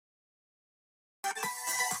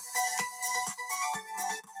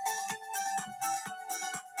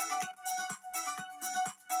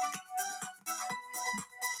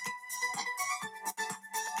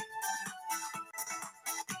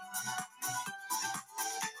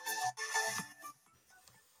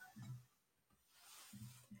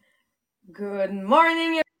Good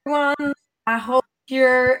morning, everyone. I hope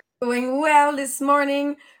you're doing well this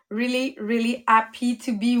morning. Really, really happy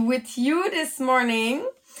to be with you this morning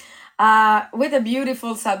with a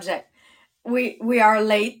beautiful subject. We are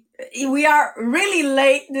late. We are really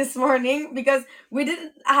late this morning because we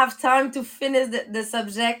didn't have time to finish the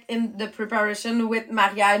subject in the preparation with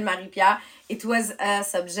Maria and Marie-Pierre. It was a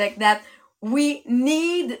subject that we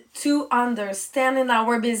need to understand in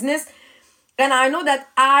our business, and I know that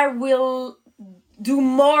I will do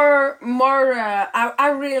I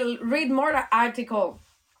will read more article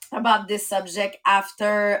about this subject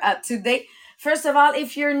after today. First of all,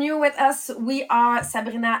 if you're new with us, we are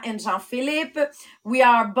Sabrina and Jean-Philippe. We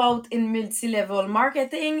are both in multi-level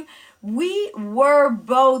marketing. We were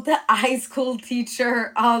both high school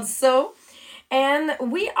teacher also, and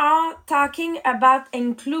we are talking about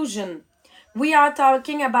inclusion. We are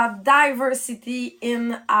talking about diversity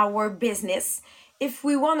in our business if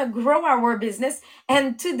we want to grow our business.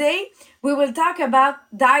 And today we will talk about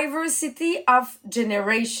diversity of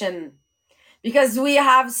generation because we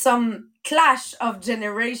have some clash of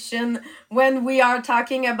generation when we are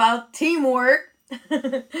talking about teamwork.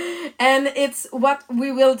 And it's what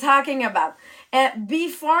we will talking about.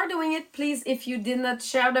 Before doing it, please, if you did not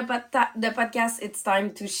share the podcast, it's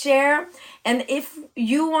time to share. And if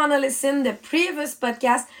you want to listen the previous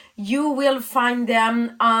podcast, you will find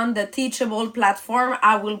them on the Teachable platform.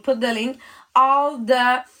 I will put the link. All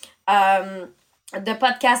the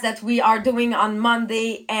podcast that we are doing on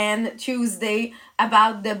Monday and Tuesday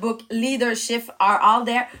about the book Leadership are all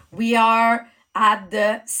there. We are at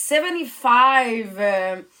the 75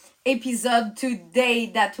 episode today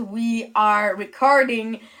that we are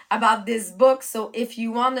recording about this book. So if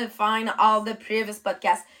you want to find all the previous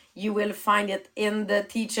podcasts, you will find it in the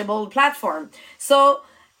Teachable platform. So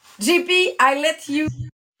GP, I let you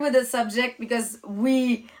with the subject because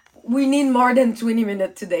we need more than 20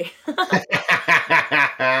 minutes today.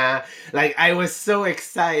 Like I was so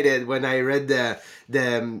excited when I read the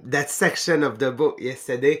that section of the book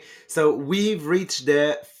yesterday. So we've reached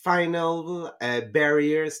the final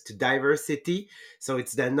barriers to diversity. So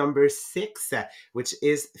it's the number 6, which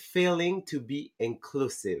is failing to be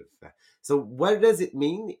inclusive. So what does it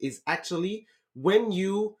mean? Is actually when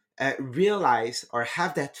you realize or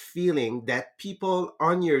have that feeling that people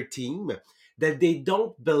on your team that they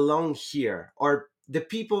don't belong here, or the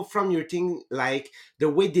people from your team, like the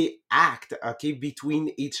way they act, okay,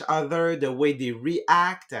 between each other, the way they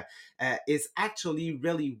react is actually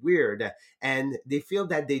really weird, and they feel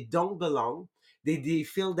that they don't belong. They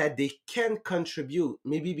feel that they can contribute,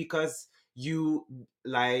 maybe because you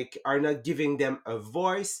like are not giving them a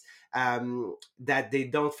voice, that they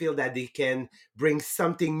don't feel that they can bring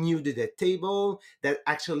something new to the table, that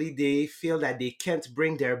actually they feel that they can't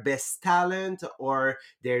bring their best talent or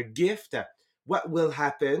their gift. What will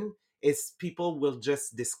happen is people will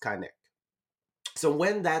just disconnect. So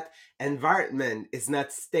when that environment is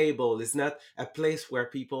not stable, is not a place where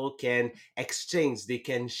people can exchange, they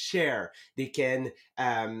can share, they can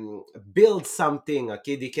build something,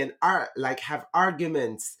 okay, they can like have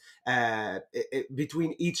arguments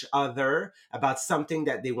between each other about something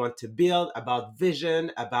that they want to build, about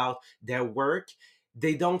vision, about their work,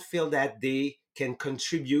 they don't feel that they can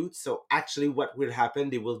contribute. So actually what will happen,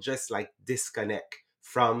 they will just like disconnect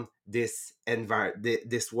from this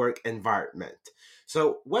work environment.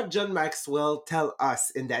 So what John Maxwell tell us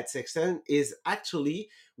in that section is actually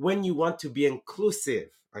when you want to be inclusive,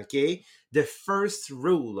 okay, the first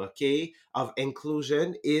rule, okay, of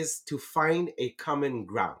inclusion is to find a common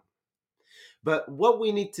ground. But what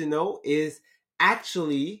we need to know is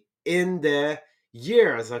actually in the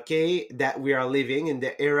years, okay, that we are living, in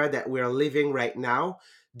the era that we are living right now,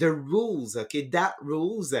 the rules, okay, that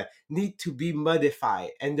rules need to be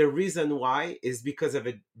modified. And the reason why is because of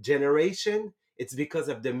a generation, it's because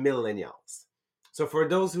of the millennials. So for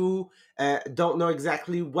those who don't know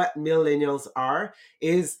exactly what millennials are,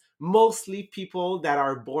 is mostly people that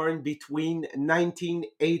are born between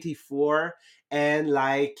 1984 and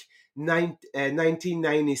like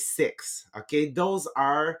 1996. Okay, those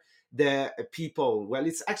are the people. Well,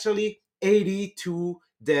 it's actually 80 to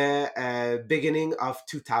the beginning of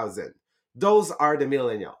 2000. Those are the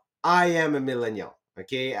millennial. I am a millennial.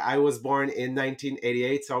 Okay, I was born in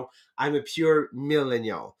 1988, so I'm a pure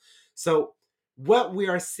millennial. So what we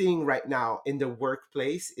are seeing right now in the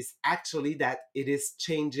workplace is actually that it is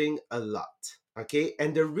changing a lot. Okay,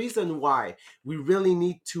 and the reason why we really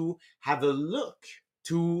need to have a look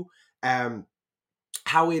to um,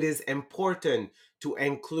 how it is important to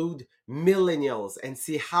include millennials and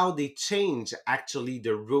see how they change actually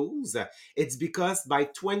the rules. It's because by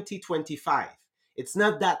 2025, It's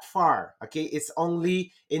not that far, okay? It's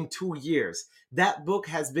only in 2 years. That book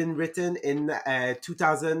has been written in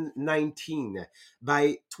 2019.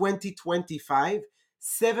 By 2025,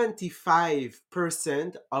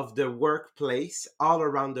 75% of the workplace all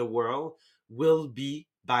around the world will be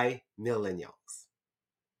by millennials.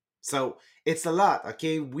 So it's a lot,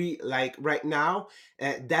 okay? We like right now,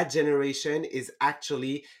 that generation is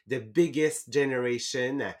actually the biggest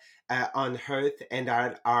generation on earth, and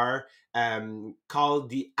are called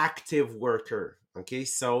the active worker, okay?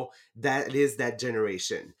 So that is that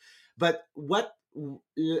generation. But what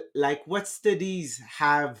studies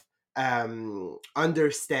have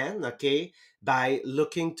understand, okay, by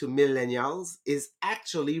looking to millennials is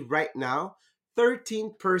actually right now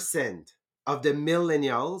 13% of the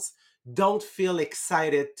millennials don't feel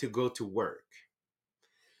excited to go to work.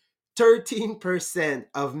 13%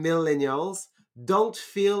 of millennials don't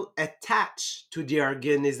feel attached to the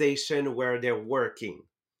organization where they're working.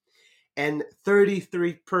 And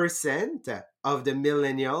 33% of the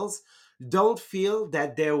millennials don't feel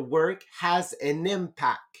that their work has an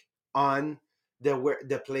impact on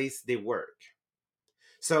the place they work.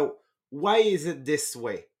 So why is it this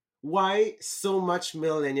way? Why so much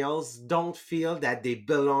millennials don't feel that they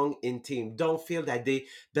belong in team, don't feel that they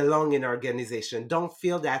belong in organization, don't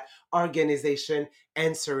feel that organization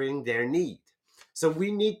answering their need? So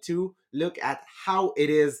we need to look at how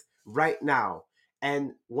it is right now.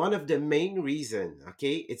 And one of the main reason,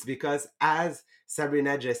 okay, it's because, as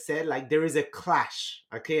Sabrina just said, like there is a clash,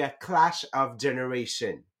 okay, a clash of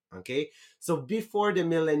generation, okay? So before the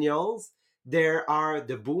millennials, there are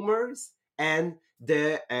the boomers and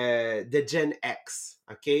the Gen X,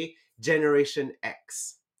 okay, Generation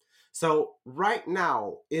X. So right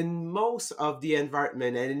now, in most of the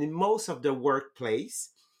environment and in most of the workplace,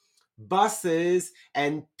 bosses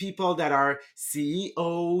and people that are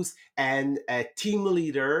CEOs and a team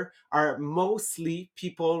leader are mostly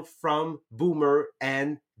people from Boomer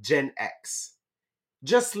and Gen X.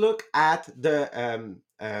 Just look at the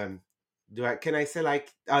can I say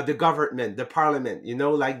like the government, the parliament,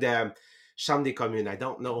 like the Chambre des communes. I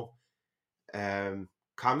don't know.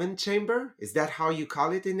 Common chamber, is that how you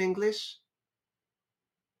call it in English?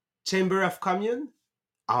 Chamber of commune.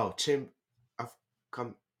 Oh, chamber of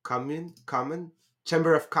commune, common,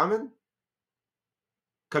 chamber of common,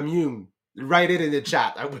 commune. Write it in the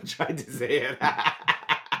chat. I will try to say it.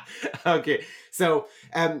 Okay, so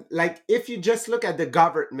like if you just look at the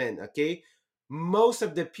government, okay, most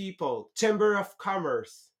of the people, chamber of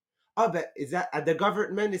commerce. Oh, but is that the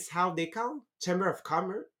government is how they count? Chamber of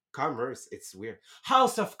commerce. Commerce, it's weird.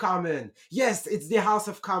 House of Common. Yes, it's the House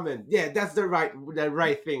of Common. Yeah, that's the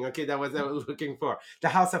right thing. Okay, that was what I was looking for. The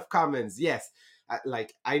House of Commons. Yes,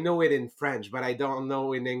 like I know it in French, but I don't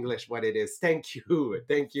know in English what it is. Thank you,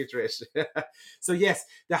 thank you, Trish. So yes,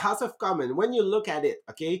 the House of Commons. When you look at it,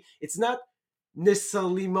 okay, it's not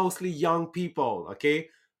necessarily mostly young people. Okay,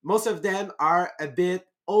 most of them are a bit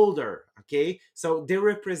older. Okay, so they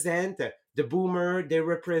represent the boomer, they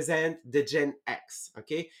represent the Gen X.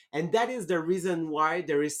 Okay, and that is the reason why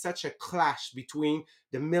there is such a clash between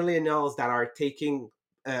the millennials that are taking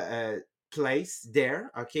place there.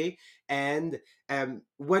 Okay, and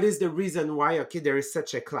what is the reason why, okay, there is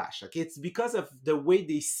such a clash? Okay, it's because of the way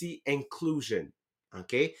they see inclusion.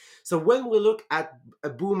 Okay, so when we look at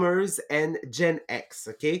boomers and Gen X,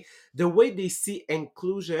 okay, the way they see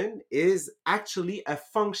inclusion is actually a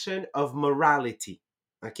function of morality.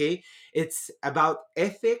 Okay, it's about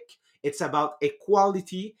ethic, it's about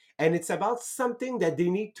equality, and it's about something that they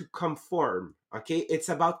need to conform. Okay, it's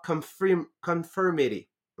about conformity.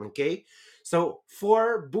 Okay, so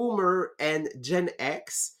for boomer and Gen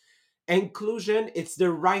X, inclusion, it's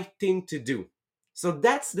the right thing to do. So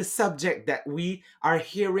that's the subject that we are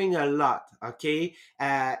hearing a lot. Okay,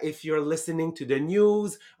 if you're listening to the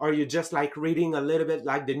news, or you're just like reading a little bit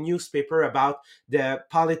like the newspaper about the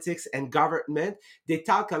politics and government, they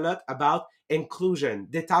talk a lot about inclusion,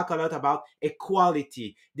 they talk a lot about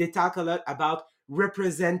equality, they talk a lot about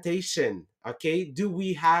representation. Okay, do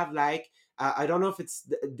we have like I don't know if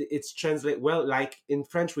it's translate well, like in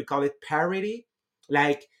French we call it parity,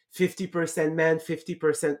 like 50% men,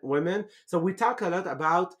 50% women. So we talk a lot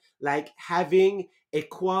about like having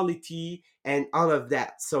equality and all of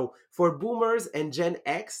that. So for boomers and Gen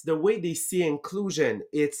X, the way they see inclusion,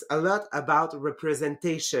 it's a lot about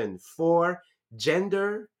representation for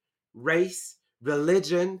gender, race,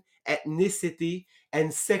 religion, ethnicity,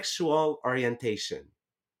 and sexual orientation.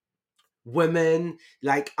 Women,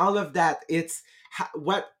 like all of that. It's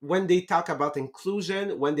what when they talk about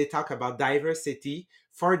inclusion, when they talk about diversity,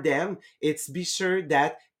 for them, it's be sure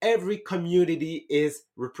that every community is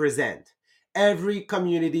represent. every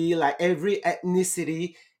community, like every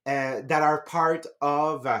ethnicity that are part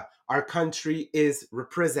of our country is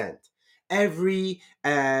represent. Every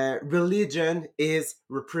religion is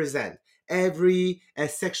represent. Every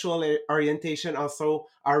sexual orientation also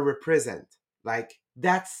are represent. Like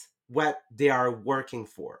that's what they are working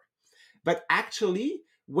for. But actually,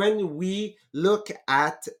 when we look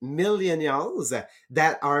at millennials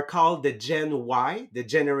that are called the Gen Y, the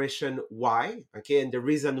Generation Y, okay, and the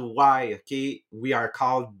reason why, okay, we are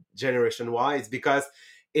called Generation Y is because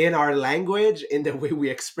in our language, in the way we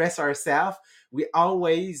express ourselves, we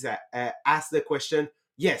always ask the question,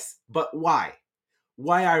 yes, but why?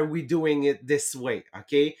 Why are we doing it this way?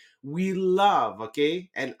 Okay, we love, okay,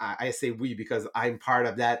 and I say we because I'm part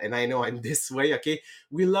of that and I know I'm this way. Okay,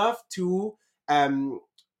 we love to um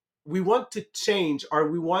we want to change, or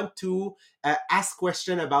we want to ask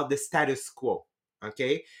question about the status quo.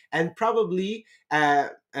 Okay, and probably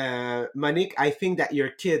Monique, I think that your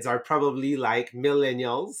kids are probably like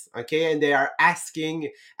millennials. Okay, and they are asking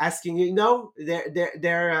you know,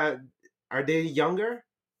 they're are they younger?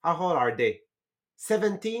 How old are they?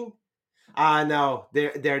 17? Ah, no,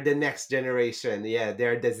 they're the next generation. Yeah,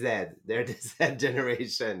 they're the Z. They're the Z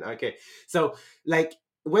generation. Okay, so like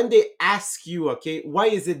when they ask you, okay, why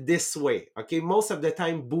is it this way? Okay, most of the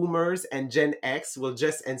time, Boomers and Gen X will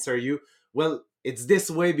just answer you, well, it's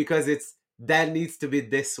this way because it's that needs to be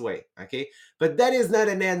this way. Okay, but that is not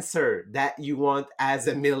an answer that you want as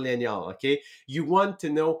a millennial. Okay, you want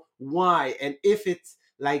to know why, and if it's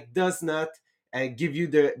like does not give you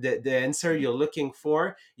the answer you're looking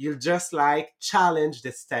for, you'll just like challenge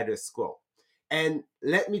the status quo. And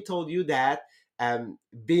let me tell you that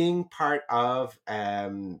being part of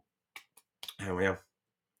well,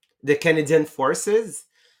 the Canadian forces,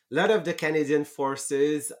 a lot of the Canadian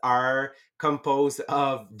forces are composed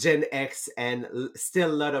of Gen X and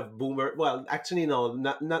still a lot of boomer. Well, actually, no,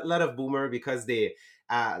 not a lot of boomer because they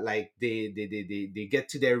like they get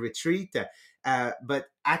to their retreat. But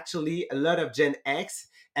actually, a lot of Gen X.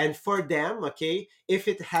 And for them, okay, if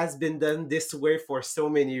it has been done this way for so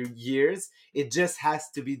many years, it just has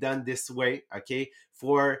to be done this way, okay,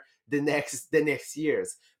 for the next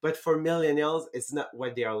years. But for millennials, it's not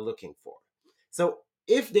what they are looking for. So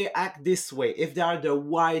if they act this way, if they are the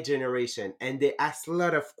Y generation and they ask a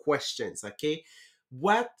lot of questions, okay,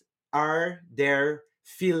 what are their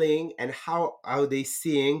feeling and how are they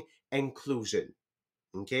seeing inclusion?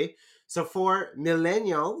 Okay, so for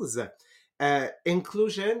millennials,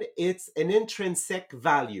 inclusion, it's an intrinsic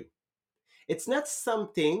value. It's not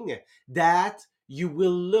something that you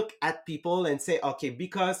will look at people and say, okay,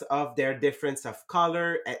 because of their difference of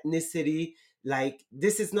color, ethnicity, like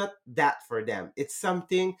this is not that for them. It's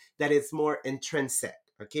something that is more intrinsic.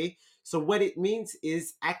 Okay. So what it means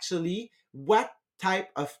is actually what type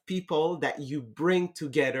of people that you bring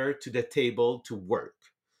together to the table to work.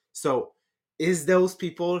 So is those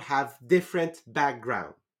people have different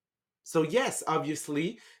background? So yes,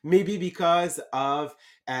 obviously, maybe because of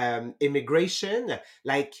immigration,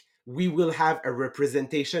 like we will have a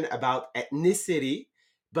representation about ethnicity,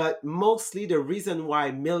 but mostly the reason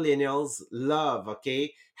why millennials love,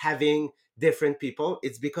 okay, having different people,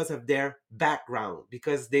 it's because of their background,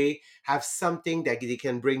 because they have something that they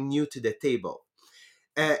can bring new to the table.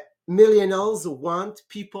 Uh, Millennials want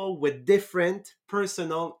people with different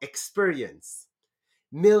personal experience.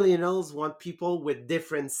 Millennials want people with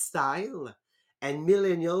different style, and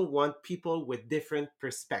millennial want people with different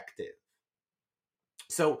perspective.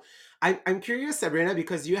 So I'm curious, Sabrina,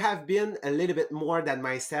 because you have been a little bit more than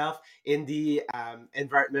myself in the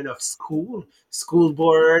environment of school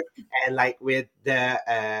board, and like with the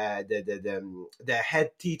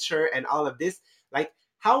head teacher and all of this. Like,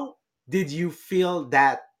 how did you feel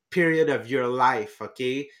that period of your life?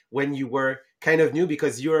 Okay, when you were kind of new,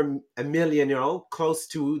 because you're a millennial, close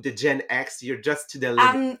to the Gen X, you're just to the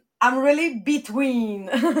limit. I'm really between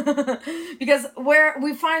because where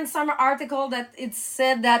we find some article that it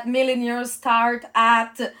said that millennials start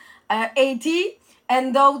at 80,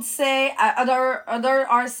 and those say other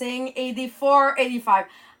are saying 84, 85.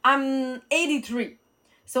 I'm 83,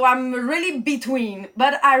 so I'm really between.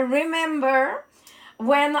 But I remember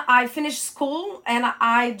when I finished school and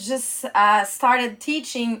I just started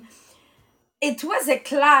teaching, it was a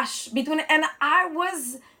clash between, and I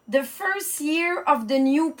was the first year of the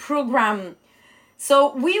new program,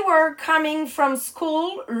 so we were coming from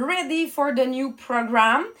school ready for the new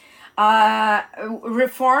program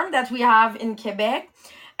reform that we have in Quebec,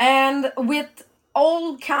 and with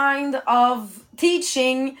all kind of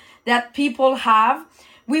teaching that people have,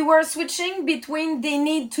 we were switching between they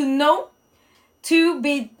need to know to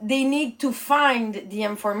be they need to find the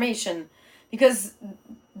information. because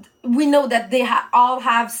we know that they all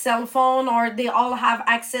have cell phone or they all have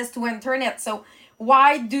access to internet. So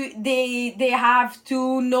why do they have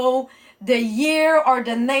to know the year or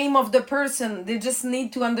the name of the person? They just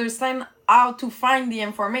need to understand how to find the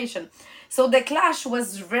information. So the clash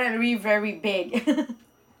was very, very big.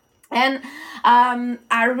 And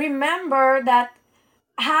I remember that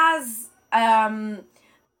has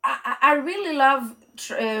I really love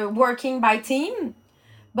working by team,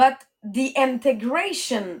 but the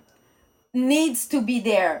integration needs to be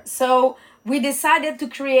there. So we decided to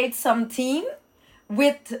create some team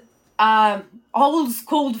with old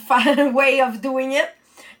school way of doing it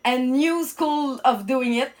and new school of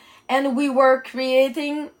doing it, and we were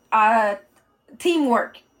creating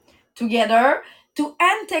teamwork together to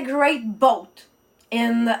integrate both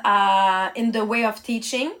in the way of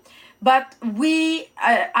teaching. But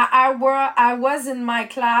I was in my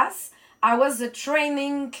class. I was a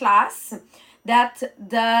training class that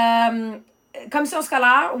the commission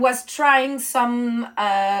scolaire was trying some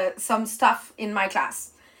stuff in my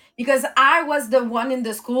class, because I was the one in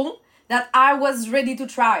the school that I was ready to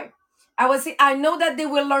try. I know that they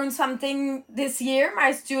will learn something this year,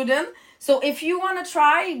 my student. So if you want to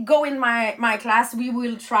try, go in my class. We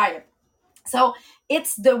will try it. So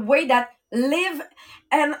it's the way that live,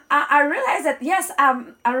 and I realize that yes,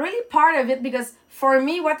 I'm really part of it, because for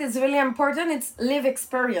me, what is really important, it's live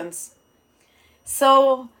experience.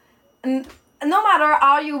 So no matter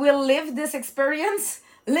how you will live this experience,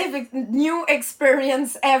 live a new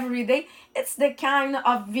experience every day. It's the kind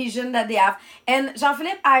of vision that they have. And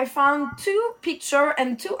Jean-Philippe, I found two picture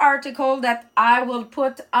and two article that I will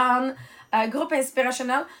put on Groupe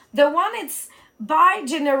Inspirationnel. The one, it's by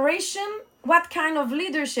generation, what kind of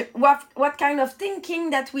leadership, what kind of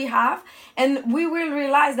thinking that we have, and we will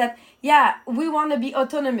realize that yeah, we want to be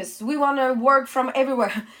autonomous, we want to work from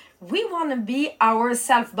everywhere. We want to be our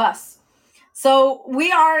self boss. So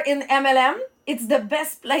we are in MLM. It's the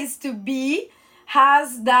best place to be.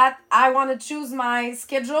 Has that I want to choose my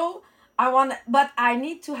schedule. But I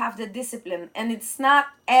need to have the discipline, and it's not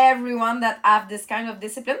everyone that have this kind of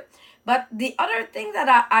discipline. But the other thing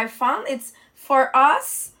that I found, it's for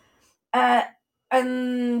us, uh,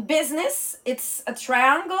 in business, it's a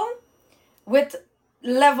triangle with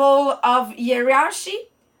level of hierarchy,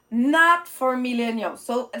 not for millennials.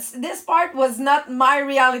 So this part was not my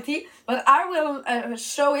reality, but I will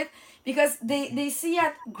show it, because they see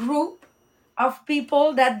a group of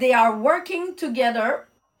people that they are working together,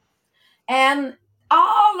 and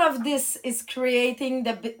all of this is creating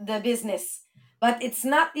the business. But it's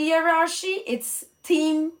not hierarchy, it's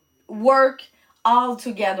team work all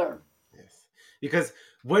together. Yes. Because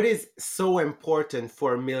what is so important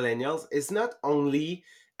for millennials is not only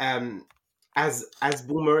um, as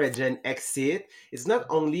Boomer and Gen X see it, it's not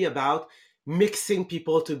only about mixing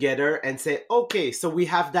people together and say, okay, so we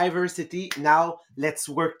have diversity, now let's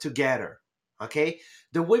work together. Okay?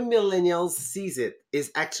 The way millennials sees it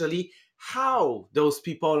is actually how those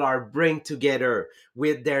people are bring together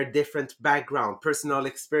with their different background, personal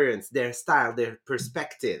experience, their style, their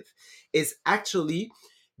perspective, is actually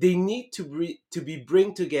they need to be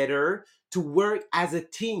bring together to work as a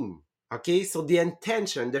team. Okay, so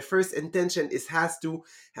the first intention is has to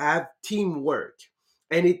have teamwork,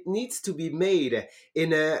 and it needs to be made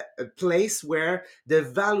in a place where the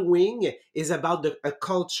valuing is about a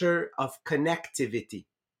culture of connectivity.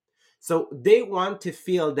 So they want to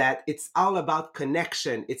feel that it's all about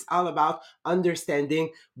connection. It's all about understanding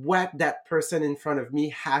what that person in front of me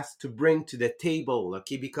has to bring to the table,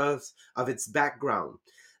 okay, because of its background.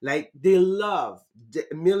 Like the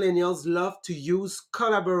millennials love to use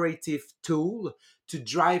collaborative tool to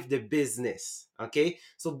drive the business, okay?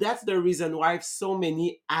 So that's the reason why so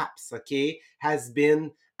many apps, okay, has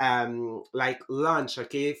been like launched,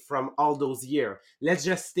 okay, from all those years. Let's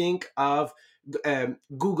just think of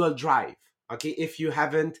Google Drive. Okay, if you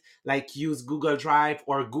haven't like used Google Drive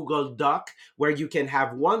or Google Doc, where you can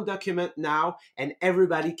have one document now and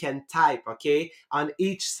everybody can type, okay, on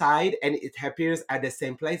each side and it appears at the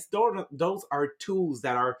same place. Those are tools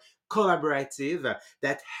that are collaborative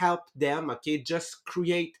that help them, okay, just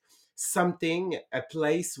create something, a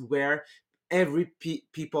place where every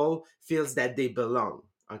people feels that they belong.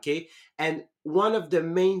 Okay, and one of the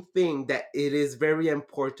main thing that it is very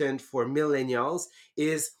important for millennials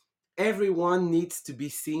is everyone needs to be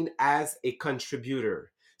seen as a contributor.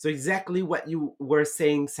 So exactly what you were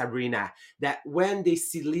saying, Sabrina, that when they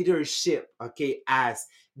see leadership, okay, as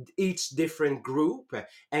each different group,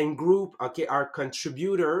 and group, okay, are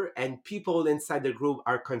contributor, and people inside the group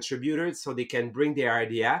are contributors, so they can bring their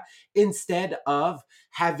idea, instead of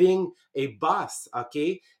having a boss,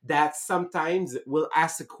 okay, that sometimes will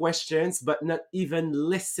ask questions but not even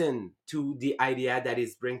listen to the idea that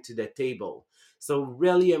is bring to the table. So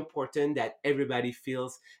really important that everybody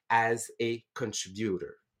feels as a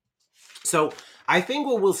contributor. So I think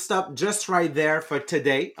we will stop just right there for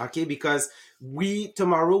today, okay? Because we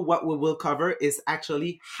tomorrow what we will cover is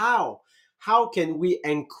actually how can we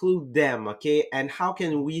include them, okay? And how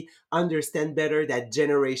can we understand better that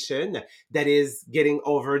generation that is getting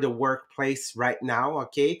over the workplace right now,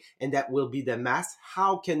 okay? And that will be the mass.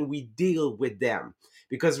 How can we deal with them?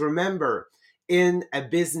 Because remember, in a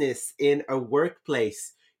business, in a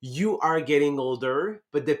workplace, you are getting older,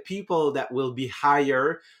 but the people that will be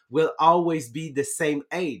higher will always be the same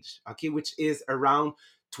age, okay, which is around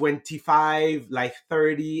 25, like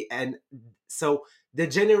 30. And so the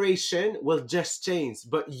generation will just change,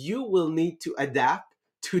 but you will need to adapt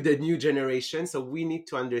to the new generation. So we need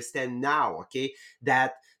to understand now, okay,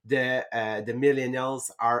 that the millennials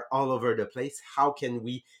are all over the place. How can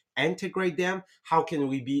we integrate them? How can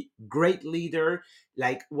we be great leader?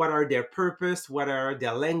 Like, what are their purpose? What are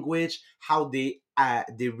their language? How they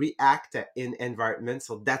react in environment.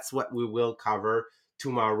 So that's what we will cover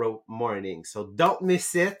tomorrow morning. So don't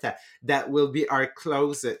miss it. That will be our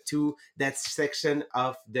close to that section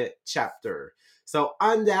of the chapter. So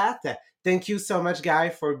on that, thank you so much,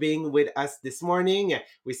 guys, for being with us this morning.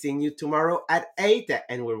 We're seeing you tomorrow at 8,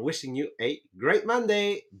 and we're wishing you a great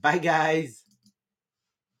Monday. Bye, guys.